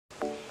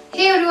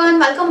Hey everyone,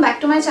 welcome back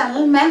to my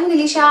channel. मैं हूं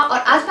निलिशा और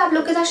आज मैं आप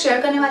लोग के साथ शेयर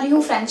करने वाली हूं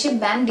फ्रेंडशिप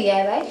बैंड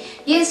DIY।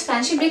 ये इस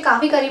फ्रेंडशिप डे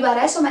काफी करीब आ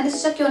रहा है, सो मैंने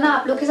सोचा क्यों ना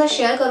आप लोग के साथ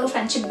शेयर करूं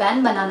फ्रेंडशिप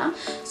बैंड बनाना।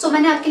 सो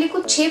मैंने आपके लिए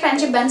कुछ 6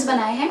 फ्रेंडशिप बैंड्स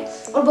बनाए हैं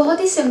और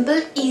बहुत ही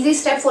सिंपल इजी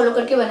स्टेप फॉलो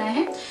करके बनाए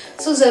हैं।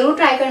 सो जरूर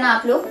ट्राई करना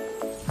आप लोग।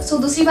 सो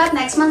दूसरी बात,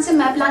 नेक्स्ट मंथ से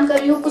मैं प्लान कर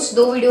रही हूँ कुछ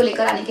 2 वीडियो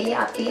लेकर आने के लिए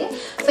आपके लिए।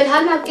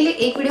 फिलहाल मैं आपके लिए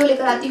 1 वीडियो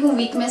लेकर आती हूँ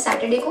वीक में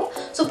सैटरडे को।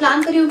 सो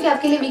प्लान कर रही हूँ कि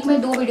आपके लिए वीक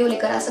में 2 वीडियो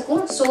लेकर आ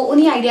सकूँ। सो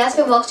उन्हीं आइडियाज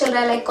पे वर्क चल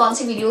रहा है, लाइक कौन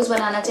सी वीडियोस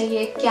बनाना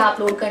चाहिए, क्या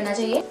अपलोड करना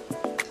चाहिए।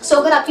 सो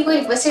अगर आपकी कोई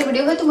रिक्वेस्टेड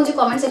वीडियो है तो मुझे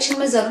कमेंट सेक्शन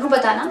में जरूर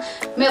बताना,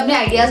 मैं अपने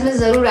आइडियाज में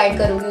जरूर ऐड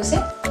करूंगी उसे।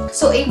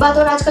 सो एक बात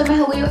और, आजकल मैं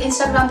हो गई हूँ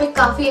इंस्टाग्राम पे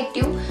काफी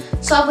एक्टिव।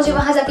 सो आप मुझे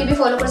वहां जाके भी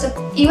फॉलो कर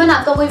सकते हैं। इवन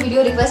आपका कोई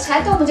वीडियो रिक्वेस्ट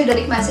है तो आप मुझे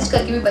डायरेक्ट मैसेज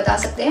करके भी बता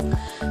सकते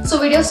हैं। सो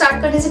वीडियो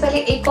स्टार्ट करने से पहले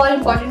एक और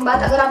इम्पॉर्टेंट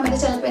बात, अगर आप मेरे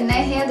चैनल पे नए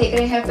हैं या देख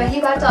रहे हैं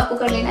पहली बार, तो आपको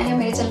कर लेना है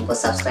मेरे चैनल को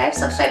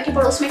सब्सक्राइब के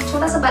पड़ोस में एक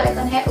छोटा सा बेल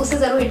आइकन है, उसे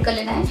जरूर हिट कर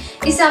लेना है।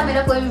 इससे आप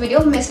मेरा कोई भी वीडियो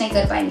मिस नहीं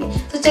कर पाएंगे।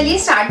 तो चलिए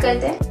स्टार्ट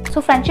करते हैं।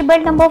 सो फ्रेंडशिप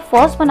बेल्ट नंबर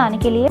फर्स्ट बनाने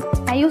के लिए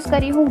मैं यूज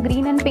करी हूँ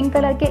ग्रीन एंड पिंक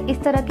कलर के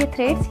इस तरह के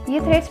थ्रेड्स। ये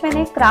थ्रेड्स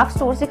मैंने क्राफ्ट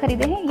स्टोर से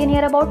खरीदे हैं। ये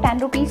near about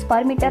 10 rupees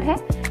per metre है।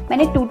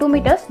 मैंने 2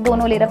 मीटर्स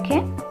दोनों ले रखे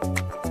हैं।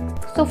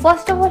 सो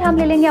फर्स्ट ऑफ ऑल हम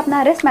ले लेंगे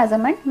अपना रिस्ट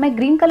मेजरमेंट। मैं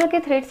ग्रीन कलर के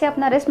थ्रेड से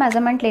अपना रिस्ट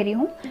मेजरमेंट ले रही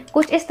हूँ।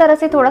 कुछ इस तरह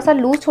से थोड़ा सा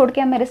लूज छोड़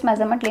के हमें रिस्ट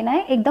मेजरमेंट लेना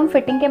है, एकदम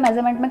फिटिंग के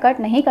मेजरमेंट में कट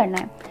नहीं करना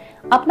है।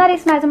 अपना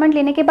रिस्ट मेजरमेंट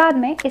लेने के बाद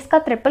में इसका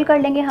ट्रिपल कर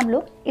लेंगे हम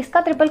लोग। इसका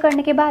ट्रिपल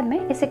करने के बाद में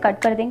इसे कट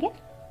कर देंगे।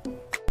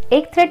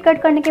 एक थ्रेड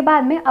कट करने के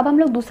बाद में अब हम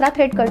लोग दूसरा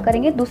थ्रेड कट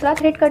करेंगे। दूसरा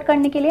थ्रेड कट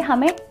करने के लिए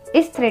हमें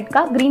इस थ्रेड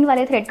का, ग्रीन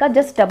वाले थ्रेड का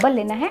जस्ट डबल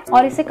लेना है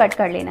और इसे कट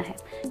कर लेना है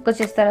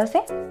कुछ इस तरह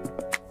से।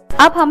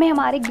 अब हमें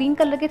हमारे ग्रीन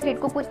कलर के थ्रेड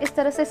को कुछ इस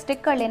तरह से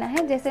स्टिक कर लेना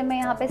है, जैसे मैं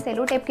यहाँ पे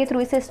सेलो टेप के थ्रू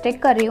इसे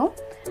स्टिक कर रही हूँ,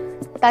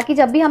 ताकि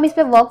जब भी हम इस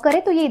पे वर्क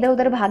करें तो ये इधर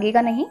उधर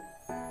भागेगा नहीं।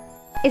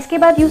 इसके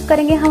बाद यूज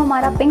करेंगे हम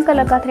हमारा पिंक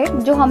कलर का थ्रेड,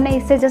 जो हमने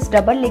इससे जस्ट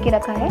डबल लेके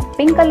रखा है।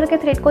 पिंक कलर के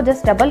थ्रेड को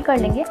जस्ट डबल कर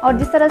लेंगे और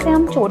जिस तरह से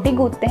हम चोटी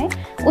गूंथते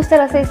हैं उस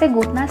तरह से इसे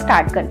गूंथना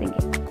स्टार्ट कर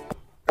देंगे।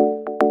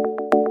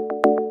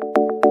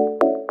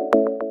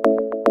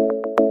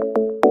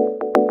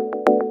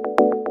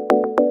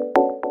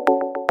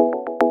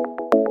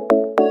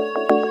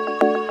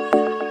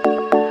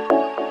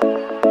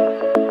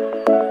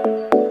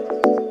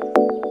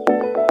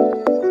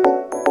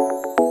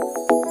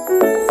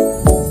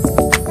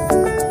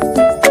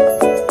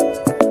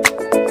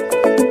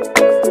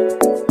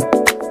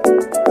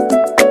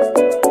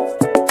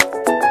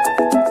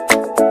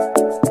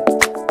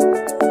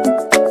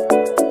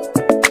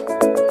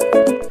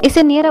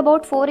 इसे नियर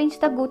अबाउट 4 इंच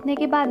तक गूंथने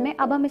के बाद में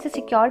अब हम इसे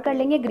सिक्योर कर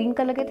लेंगे ग्रीन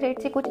कलर के थ्रेड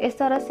से कुछ इस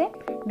तरह से।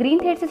 ग्रीन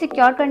थ्रेड से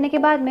सिक्योर करने के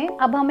बाद में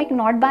अब हम एक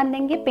नॉट बांध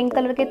देंगे पिंक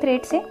कलर के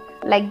थ्रेड से,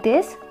 लाइक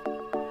दिस।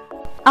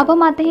 अब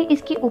हम आते हैं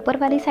इसकी ऊपर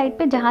वाली साइड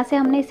पे, जहाँ से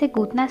हमने इसे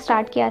गूंथना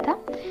स्टार्ट किया था।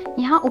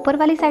 यहाँ ऊपर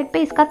वाली साइड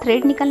पे इसका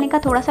थ्रेड निकलने का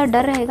थोड़ा सा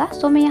डर रहेगा,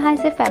 सो मैं यहाँ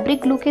इसे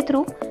फैब्रिक ग्लू के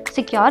थ्रू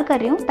सिक्योर कर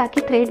रही हूँ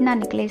ताकि थ्रेड ना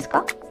निकले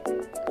इसका,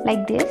 लाइक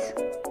दिस।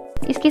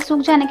 इसके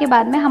सूख जाने के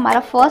बाद में हमारा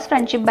फर्स्ट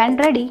फ्रेंडशिप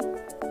बैंड रेडी।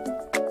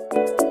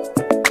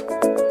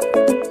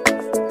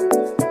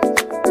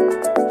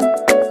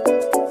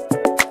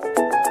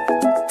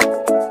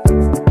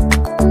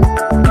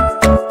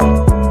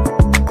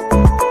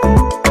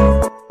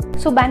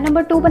 सो बैंड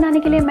नंबर 2 बनाने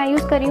के लिए मैं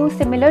यूज कर रही हूँ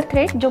सिमिलर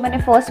थ्रेड जो मैंने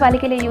फर्स्ट वाले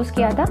के लिए यूज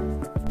किया था।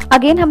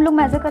 अगेन हम लोग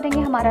मेजर करेंगे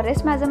हमारा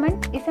रिस्ट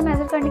मेजरमेंट। इसे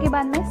मेजर करने के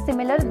बाद में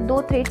सिमिलर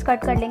 2 थ्रेड्स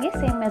कट कर लेंगे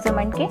सेम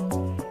मेजरमेंट के,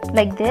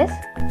 लाइक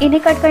दिस। इन्हें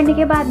कट करने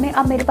के बाद में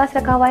अब मेरे पास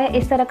रखा हुआ है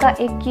इस तरह का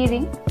एक की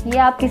रिंग। ये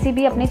आप किसी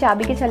भी अपने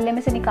चाबी के छल्ले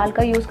में से निकाल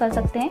कर यूज कर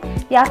सकते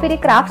हैं, या फिर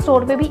एक क्राफ्ट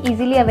स्टोर पे भी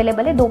इजीली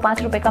अवेलेबल है,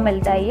 2-5 रुपए का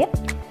मिलता है ये।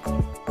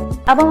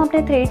 अब हम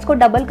अपने थ्रेड्स को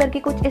डबल करके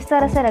कुछ इस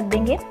तरह से रख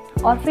देंगे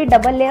और फिर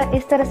डबल लेयर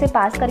इस तरह से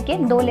पास करके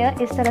 2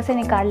 लेयर इस तरह से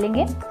निकाल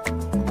लेंगे।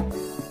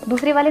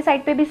 दूसरी वाले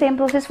साइड पे भी सेम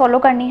प्रोसेस फॉलो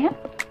करनी है।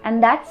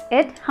 एंड दैट्स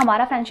इट,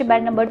 हमारा फ्रेंडशिप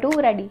बैंड नंबर 2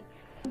 रेडी।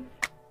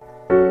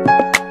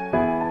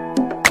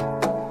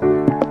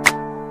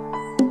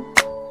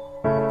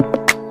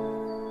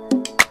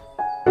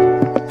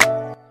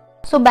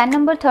 सो बैंड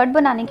नंबर 3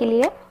 बनाने के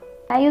लिए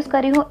मैं यूज़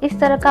कर रही हूँ इस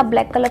तरह का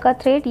ब्लैक कलर का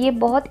थ्रेड। ये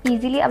बहुत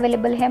इजीली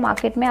अवेलेबल है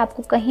मार्केट में,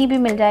 आपको कहीं भी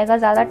मिल जाएगा,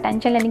 ज़्यादा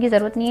टेंशन लेने की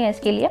ज़रूरत नहीं है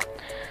इसके लिए।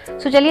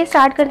 सो चलिए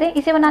स्टार्ट करते हैं।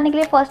 इसे बनाने के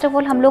लिए फर्स्ट ऑफ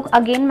ऑल हम लोग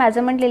अगेन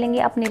मेजरमेंट ले लेंगे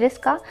अपनी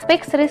रिस्ट का।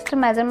 फिक्स रिस्ट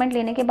मेजरमेंट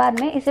लेने के बाद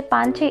में इसे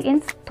 5-6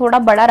 इंच थोड़ा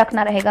बड़ा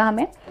रखना रहेगा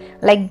हमें,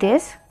 लाइक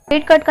दिस।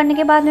 थ्रेड कट करने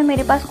के बाद में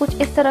मेरे पास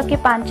कुछ इस तरह के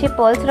 5-6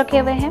 पर्ल्स रखे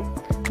हुए हैं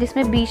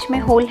जिसमें बीच में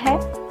होल है,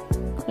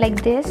 लाइक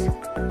दिस।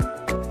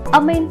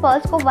 अब मैं इन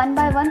पर्ल्स को 1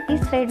 बाय 1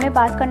 इस थ्रेड में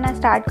पास करना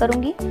स्टार्ट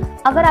करूंगी।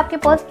 अगर आपके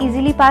पर्ल्स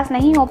इजीली पास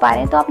नहीं हो पा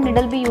रहे तो आप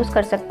निडल भी यूज़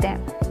कर सकते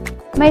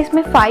हैं। मैं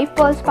इसमें 5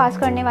 पर्ल्स पास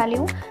करने वाली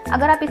हूँ।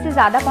 अगर आप इसे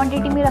ज़्यादा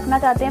क्वांटिटी में रखना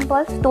चाहते हैं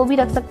पर्ल्स तो भी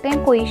रख सकते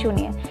हैं, कोई इशू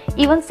नहीं है।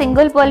 इवन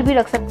सिंगल पर्ल भी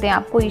रख सकते हैं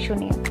आप, कोई इशू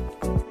नहीं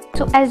है।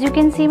 So as you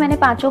can see मैंने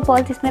 5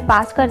 पर्ल्स इसमें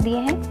पास कर दिए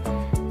हैं।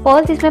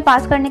 पर्ल्स इसमें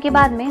पास करने के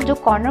बाद में जो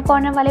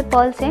कॉर्नर वाले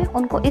पर्ल्स हैं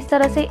उनको इस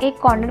तरह से एक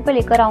कॉर्नर पे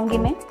लेकर आऊँगी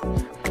मैं।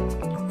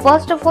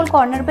 फर्स्ट ऑफ ऑल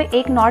कॉर्नर पे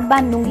एक नॉट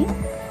बांध दूंगी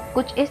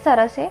कुछ इस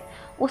तरह से।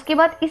 उसके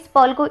बाद इस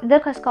पर्ल को इधर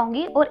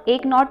खसकाऊंगी और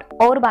एक नॉट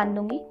और बांध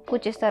दूंगी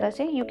कुछ इस तरह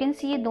से। यू कैन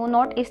सी ये 2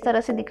 नॉट इस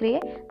तरह से दिख रही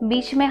है,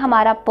 बीच में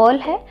हमारा पर्ल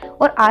है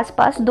और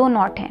आसपास 2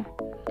 नॉट हैं।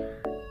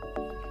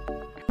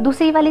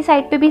 दूसरी वाली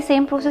साइड पे भी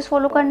सेम प्रोसेस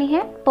फॉलो करनी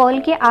है, पर्ल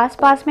के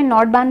आसपास में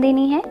नॉट बांध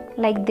देनी है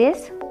लाइक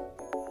दिस।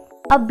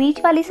 अब बीच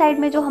वाली साइड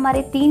में जो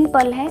हमारे 3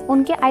 पर्ल हैं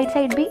उनके आइट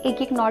साइड भी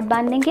एक एक नॉट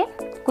बांध देंगे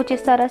कुछ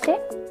इस तरह से,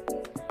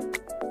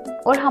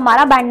 और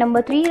हमारा band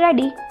number 3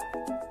 ready.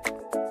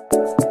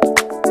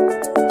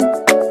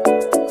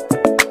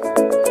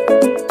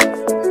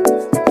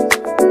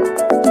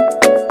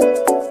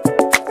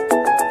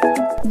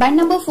 Band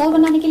number 4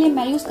 बनाने के लिए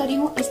मैं यूज कर रही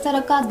हूँ इस तरह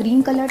का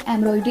green colour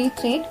embroidery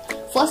thread.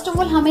 First of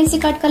all हमें इसे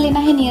कट कर लेना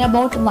है नियर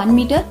अबाउट 1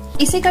 मीटर।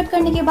 इसे कट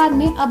करने के बाद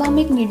में अब हम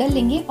एक नीडल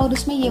लेंगे और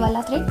उसमें ये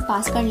वाला थ्रेड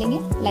पास कर लेंगे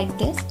लाइक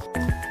दिस।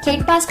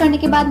 थ्रेड पास करने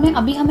के बाद में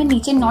अभी हमें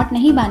नीचे नॉट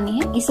नहीं बांधनी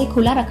है, इसे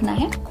खुला रखना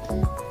है।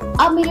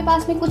 अब मेरे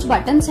पास में कुछ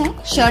बटन्स हैं,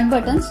 शर्ट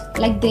बटन्स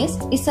लाइक दिस।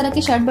 इस तरह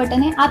के शर्ट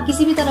बटन है, आप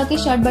किसी भी तरह के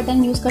शर्ट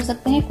बटन यूज कर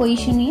सकते हैं, कोई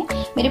इश्यू नहीं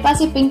है। मेरे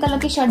पास ये पिंक कलर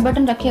के शर्ट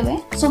बटन रखे हुए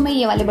हैं, सो मैं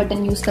ये वाले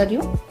बटन यूज कर रही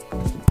हूँ।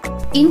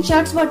 इन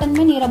शर्ट्स बटन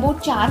में नियर अबाउट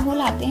 4 होल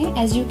आते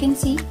हैं एज यू कैन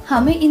सी।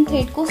 हमें इन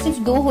थ्रेड को सिर्फ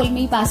 2 होल में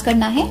ही पास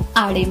करना है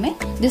आड़े में,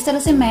 जिस तरह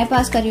से मैं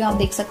पास कर रही हूँ आप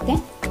देख सकते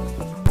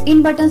हैं।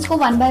 इन बटन्स को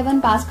 1 बाय 1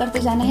 पास करते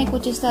जाना है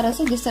कुछ इस तरह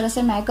से, जिस तरह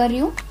से मैं कर रही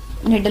हूँ।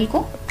 निडल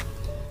को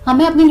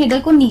हमें अपनी निडल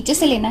को नीचे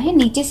से लेना है,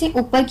 नीचे से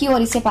ऊपर की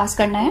ओर इसे पास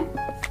करना है।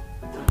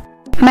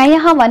 मैं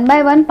यहाँ 1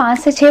 बाय 1 5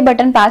 से 6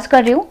 बटन पास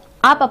कर रही हूँ।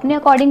 आप अपने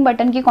अकॉर्डिंग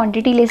बटन की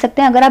क्वांटिटी ले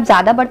सकते हैं। अगर आप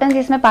ज्यादा बटन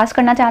इसमें पास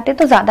करना चाहते हैं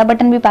तो ज्यादा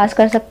बटन भी पास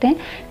कर सकते हैं,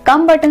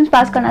 कम बटन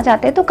पास करना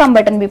चाहते हैं तो कम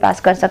बटन भी पास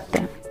कर सकते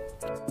हैं।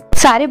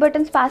 सारे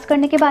बटन्स पास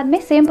करने के बाद में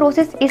सेम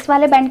प्रोसेस इस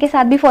वाले बैंड के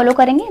साथ भी फॉलो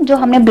करेंगे जो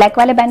हमने ब्लैक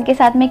वाले बैंड के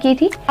साथ में की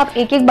थी। अब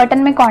एक एक बटन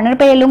में कॉर्नर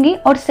पे ले लूंगी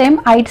और सेम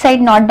आइट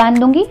साइड नॉट बांध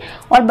दूंगी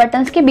और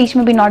बटन्स के बीच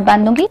में भी नॉट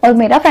बांध दूंगी और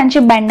मेरा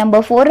friendship band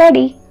number 4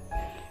 ready.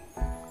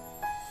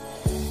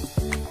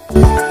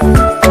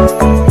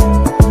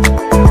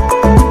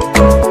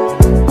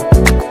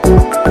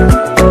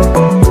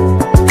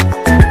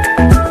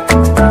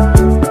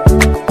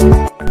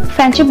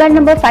 Friendship band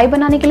number 5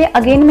 बनाने के लिए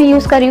अगेन मैं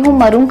यूज कर रही हूँ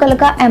मरून कलर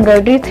का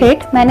एम्ब्रॉयडरी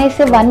थ्रेड। मैंने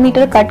इसे 1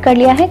 मीटर कट कर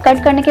लिया है।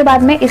 कट करने के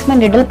बाद में इसमें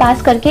निडल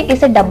पास करके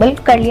इसे डबल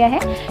कर लिया है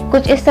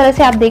कुछ इस तरह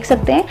से आप देख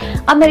सकते हैं।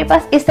 अब मेरे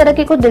पास इस तरह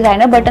के कुछ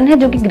डिजाइनर बटन है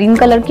जो कि ग्रीन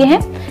कलर के हैं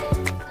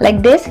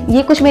लाइक दिस।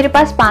 ये कुछ मेरे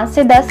पास 5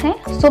 से 10 हैं,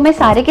 सो मैं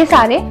सारे के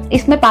सारे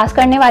इसमें पास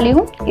करने वाली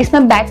हूँ।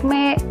 इसमें बैक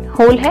में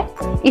होल है,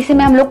 इसी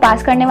में हम लोग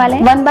पास करने वाले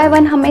हैं। 1 बाय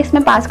 1 हमें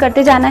इसमें पास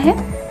करते जाना है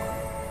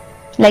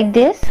लाइक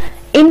दिस।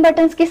 इन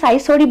बटन्स की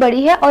साइज थोड़ी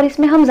बड़ी है और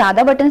इसमें हम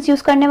ज्यादा बटन्स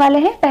यूज करने वाले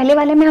हैं। पहले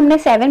वाले में हमने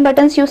 7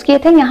 बटन्स यूज किए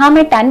थे, यहाँ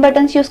मैं 10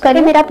 बटन्स यूज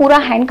करी। मेरा पूरा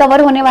हैंड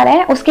कवर होने वाला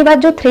है। उसके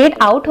बाद जो थ्रेड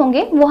आउट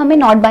होंगे वो हमें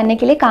नॉट बांधने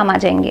के लिए काम आ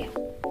जाएंगे।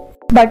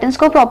 बटन्स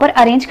को प्रॉपर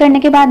अरेंज करने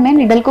के बाद में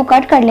निडल को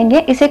कट कर लेंगे।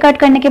 इसे कट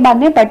करने के बाद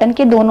में बटन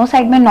के दोनों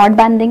साइड में नॉट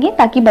बांध देंगे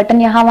ताकि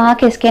बटन यहाँ वहाँ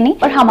खिसके नहीं,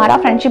 और हमारा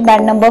फ्रेंडशिप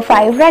बैंड नंबर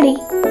 5 रेडी।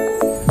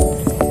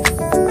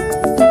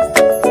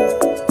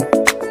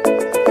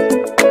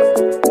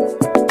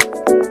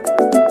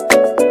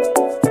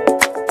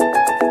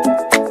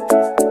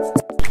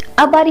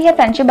 अब बारी है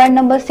फ्रेंडशिप बैंड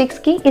नंबर 6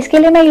 की। इसके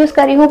लिए मैं यूज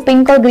कर रही हूँ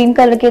पिंक और ग्रीन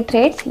कलर के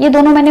थ्रेड्स। ये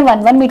दोनों मैंने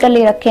 1-1 मीटर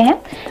ले रखे हैं।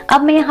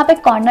 अब मैं यहाँ पे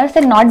कॉर्नर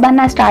से नॉट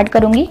बांधना स्टार्ट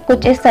करूंगी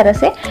कुछ इस तरह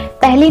से।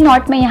 पहली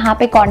नॉट मैं यहाँ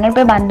पे कॉर्नर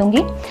पे बांध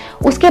दूंगी।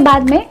 उसके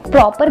बाद में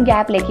प्रॉपर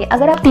गैप लेके,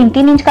 अगर आप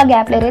 3-3 इंच का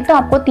गैप ले रहे हैं तो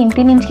आपको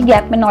 3-3 इंच की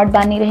गैप में नॉट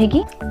बांधनी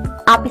रहेगी।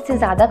 आप इससे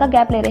ज्यादा का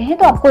गैप ले रहे हैं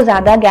तो आपको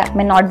ज्यादा गैप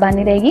में नॉट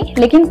बांधनी रहेगी,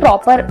 लेकिन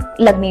प्रॉपर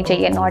लगनी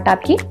चाहिए नॉट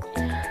आपकी।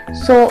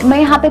 सो मैं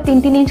यहाँ पे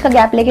 3-3 इंच का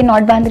गैप लेके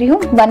नॉट बांध रही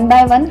हूँ। 1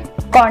 बाय 1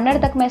 कॉर्नर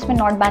तक मैं इसमें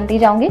नॉट बांधती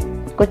जाऊंगी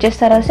कुछ इस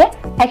तरह से।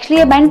 एक्चुअली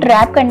ये बैंड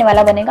रैप करने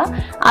वाला बनेगा।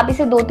 आप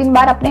इसे 2-3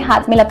 बार अपने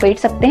हाथ में लपेट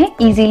सकते हैं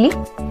इजीली।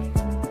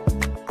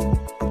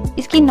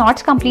 इसकी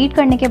नॉट्स कंप्लीट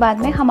करने के बाद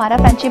में हमारा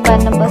friendship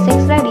band number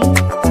 6 ready.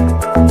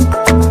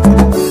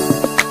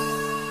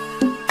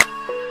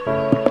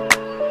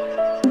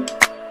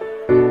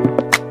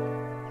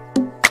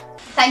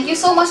 Thank you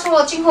so much for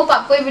watching. Hope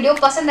आपको ये वीडियो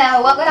पसंद आया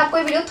होगा। अगर आपको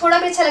ये वीडियो थोड़ा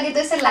भी अच्छा लगे तो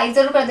इसे लाइक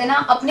जरूर कर देना,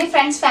 अपने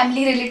फ्रेंड्स,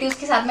 फैमिली, रिलेटिव्स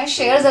के साथ में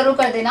शेयर जरूर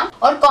कर देना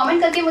और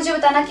कमेंट करके मुझे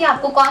बताना कि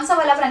आपको कौन सा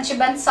वाला फ्रेंडशिप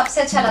बैंड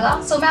सबसे अच्छा लगा।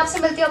 सो मैं आपसे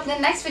मिलती हूँ अपने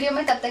नेक्स्ट वीडियो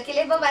में। तब तक के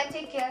लिए बाय बाय,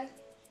 टेक केयर।